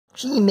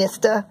Gee,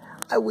 mister,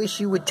 I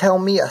wish you would tell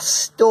me a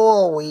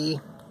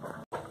story.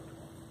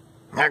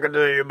 I could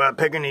tell you about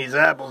picking these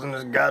apples, and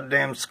this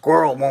goddamn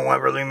squirrel won't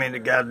ever leave me the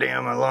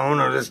goddamn alone,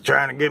 or just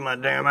trying to get my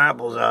damn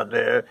apples out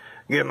there.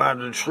 Get them out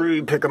of the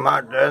tree, pick them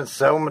out there, and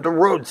sell them at the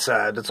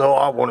roadside. That's all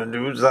I want to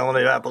do, is sell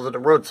the apples at the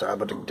roadside.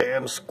 But the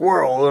damn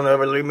squirrel will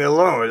never leave me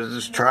alone. It's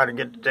just trying to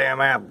get the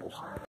damn apples.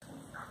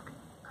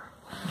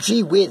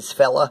 Gee whiz,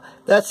 fella,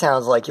 that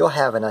sounds like you're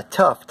having a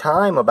tough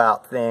time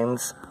about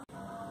things.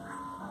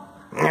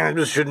 Yeah, it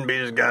just shouldn't be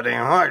as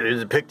goddamn hard. You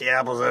just pick the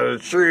apples out of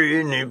the tree,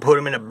 and you put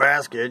them in a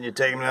basket, and you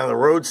take them down the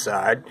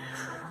roadside,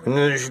 and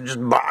then you should just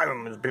buy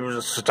them. And people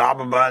just stop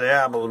and buy the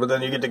apples, but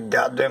then you get the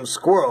goddamn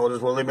squirrel.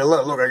 Just won't leave me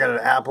alone. Look, I got an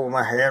apple in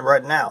my hand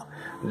right now.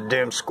 The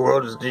damn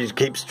squirrel just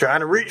keeps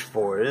trying to reach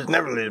for it. It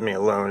never leaves me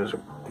alone. It's a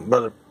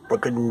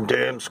motherfucking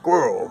damn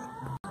squirrel.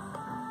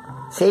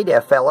 Say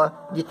there, fella,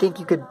 you think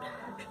you could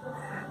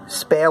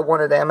spare one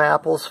of them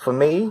apples for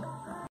me?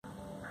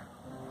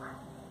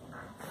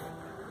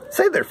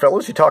 Say there,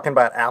 fellas, you talking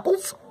about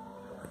apples?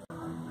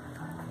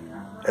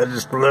 I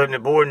just letting the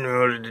boy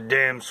know that the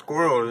damn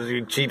squirrel,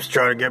 he keeps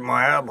trying to get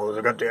my apples.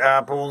 I got the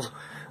apples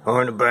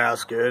in the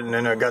basket, and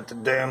then I got the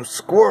damn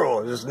squirrel.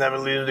 I just never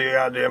leaves the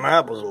goddamn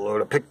apples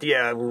alone. I pick the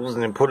apples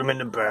and then put them in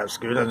the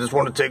basket. I just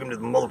want to take them to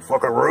the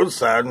motherfucking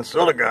roadside and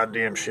sell the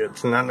goddamn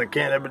shits. And then I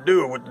can't ever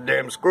do it with the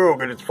damn squirrel,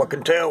 get its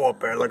fucking tail up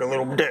there like a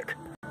little dick.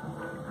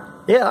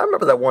 Yeah, I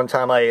remember that one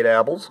time I ate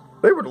apples.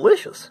 They were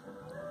delicious.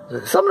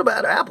 There's something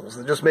about apples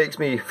that just makes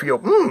me feel,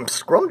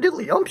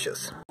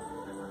 scrum-diddly-umptious.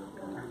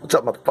 What's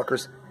up,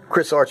 motherfuckers?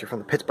 Chris Archer from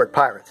the Pittsburgh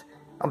Pirates.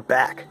 I'm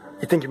back.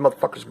 You think you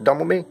motherfuckers are done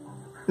with me?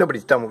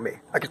 Nobody's done with me.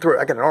 I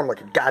got an arm like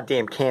a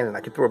goddamn cannon.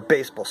 I can throw a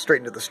baseball straight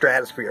into the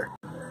stratosphere.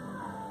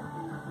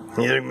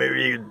 You think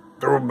maybe you could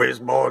throw a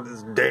baseball at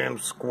this damn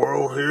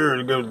squirrel here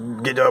to go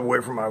get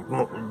away from my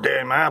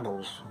damn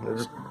apples? I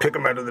just pick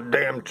them out of the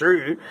damn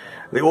tree.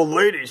 The old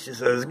lady, she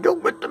says, go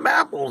get them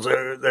apples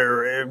there,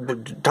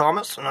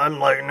 Thomas. And I'm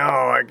like, no,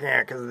 I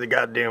can't, because the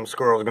goddamn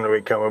squirrel's going to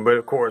be coming. But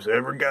of course,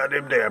 every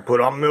goddamn day I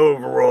put on my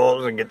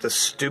overalls and get this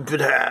stupid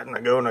hat, and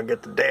I go and I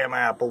get the damn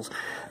apples,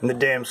 and the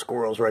damn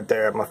squirrel's right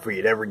there at my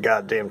feet every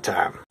goddamn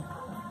time.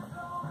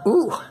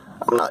 Ooh,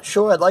 I'm not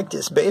sure I'd like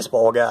this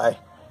baseball guy.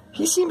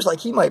 He seems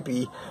like he might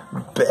be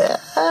bad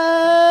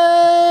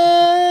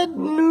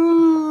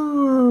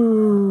news.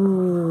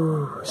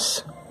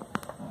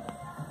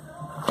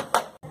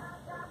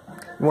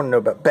 You want to know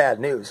about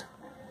bad news?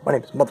 My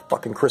name is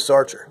motherfucking Chris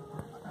Archer.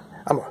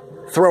 I'm a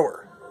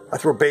thrower. I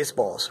throw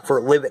baseballs for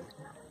a living.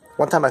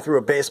 One time I threw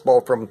a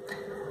baseball from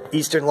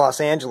eastern Los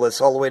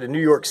Angeles all the way to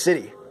New York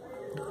City.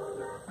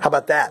 How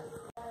about that?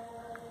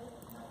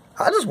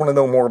 I just want to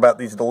know more about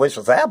these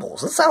delicious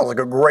apples. This sounds like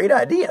a great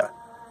idea.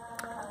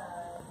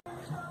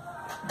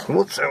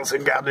 What sounds so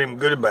goddamn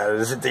good about it?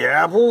 Is it the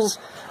apples,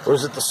 or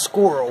is it the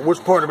squirrel? Which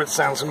part of it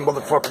sounds so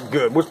motherfucking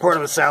good? Which part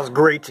of it sounds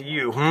great to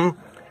you,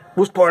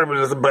 Which part of it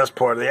is the best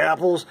part? The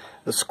apples,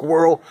 the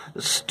squirrel,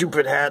 the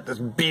stupid hat, this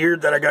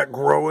beard that I got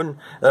growing,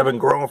 that I've been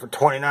growing for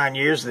 29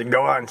 years, to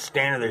go out and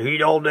stand in the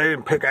heat all day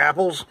and pick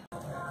apples?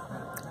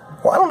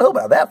 Well, I don't know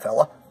about that,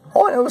 fella.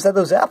 All I know is that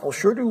those apples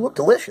sure do look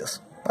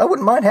delicious. I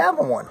wouldn't mind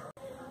having one.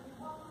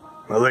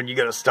 Well, then you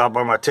gotta stop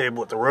by my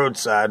table at the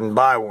roadside and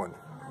buy one.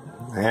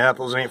 The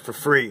apples ain't for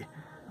free.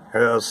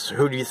 Or else,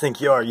 who do you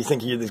think you are? You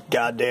think you're this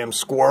goddamn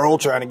squirrel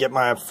trying to get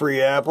my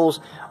free apples?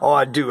 All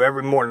I do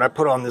every morning, I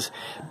put on this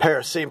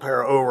same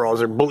pair of overalls.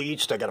 They're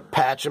bleached. I got a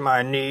patch in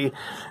my knee.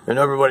 And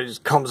everybody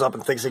just comes up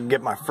and thinks they can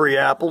get my free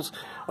apples.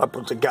 I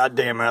put the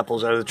goddamn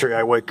apples out of the tree.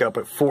 I wake up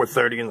at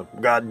 4:30 in the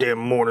goddamn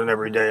morning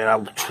every day, and I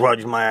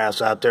trudge my ass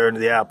out there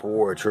into the apple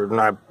orchard, and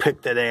I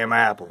pick the damn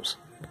apples.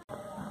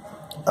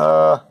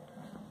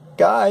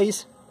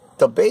 Guys,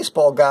 the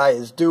baseball guy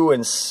is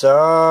doing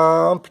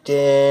something.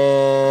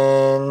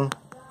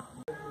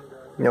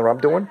 You know what I'm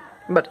doing?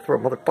 I'm about to throw a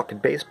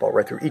motherfucking baseball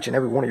right through each and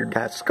every one of your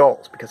guys'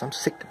 skulls, because I'm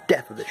sick to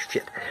death of this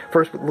shit.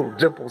 First with little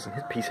Dimples and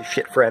his piece of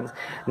shit friends.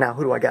 Now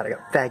who do I got? I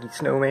got Faggy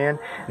Snowman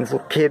and this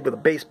little kid with a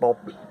baseball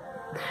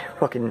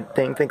fucking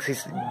thing thinks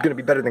he's gonna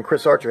be better than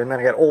Chris Archer, and then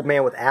I got Old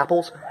Man with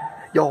apples.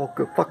 Y'all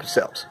go fuck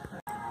yourselves.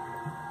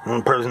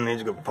 One person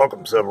needs to go fuck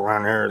himself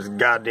around here is a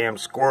goddamn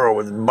squirrel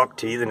with his buck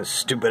teeth and his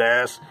stupid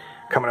ass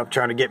coming up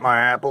trying to get my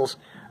apples.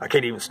 I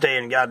can't even stay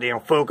in goddamn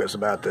focus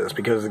about this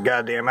because of the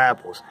goddamn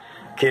apples.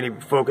 Can't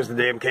even focus the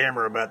damn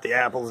camera about the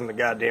apples and the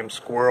goddamn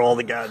squirrel all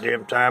the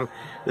goddamn time.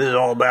 This is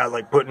all about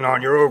like putting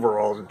on your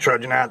overalls and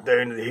trudging out there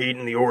into the heat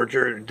in the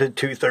orchard at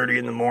 2:30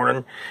 in the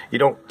morning. You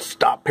don't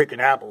stop picking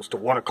apples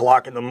till 1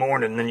 o'clock in the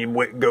morning. Then you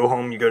go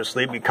home, you go to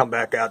sleep, you come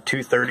back out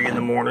 2:30 in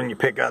the morning, you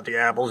pick out the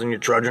apples and you're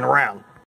trudging around.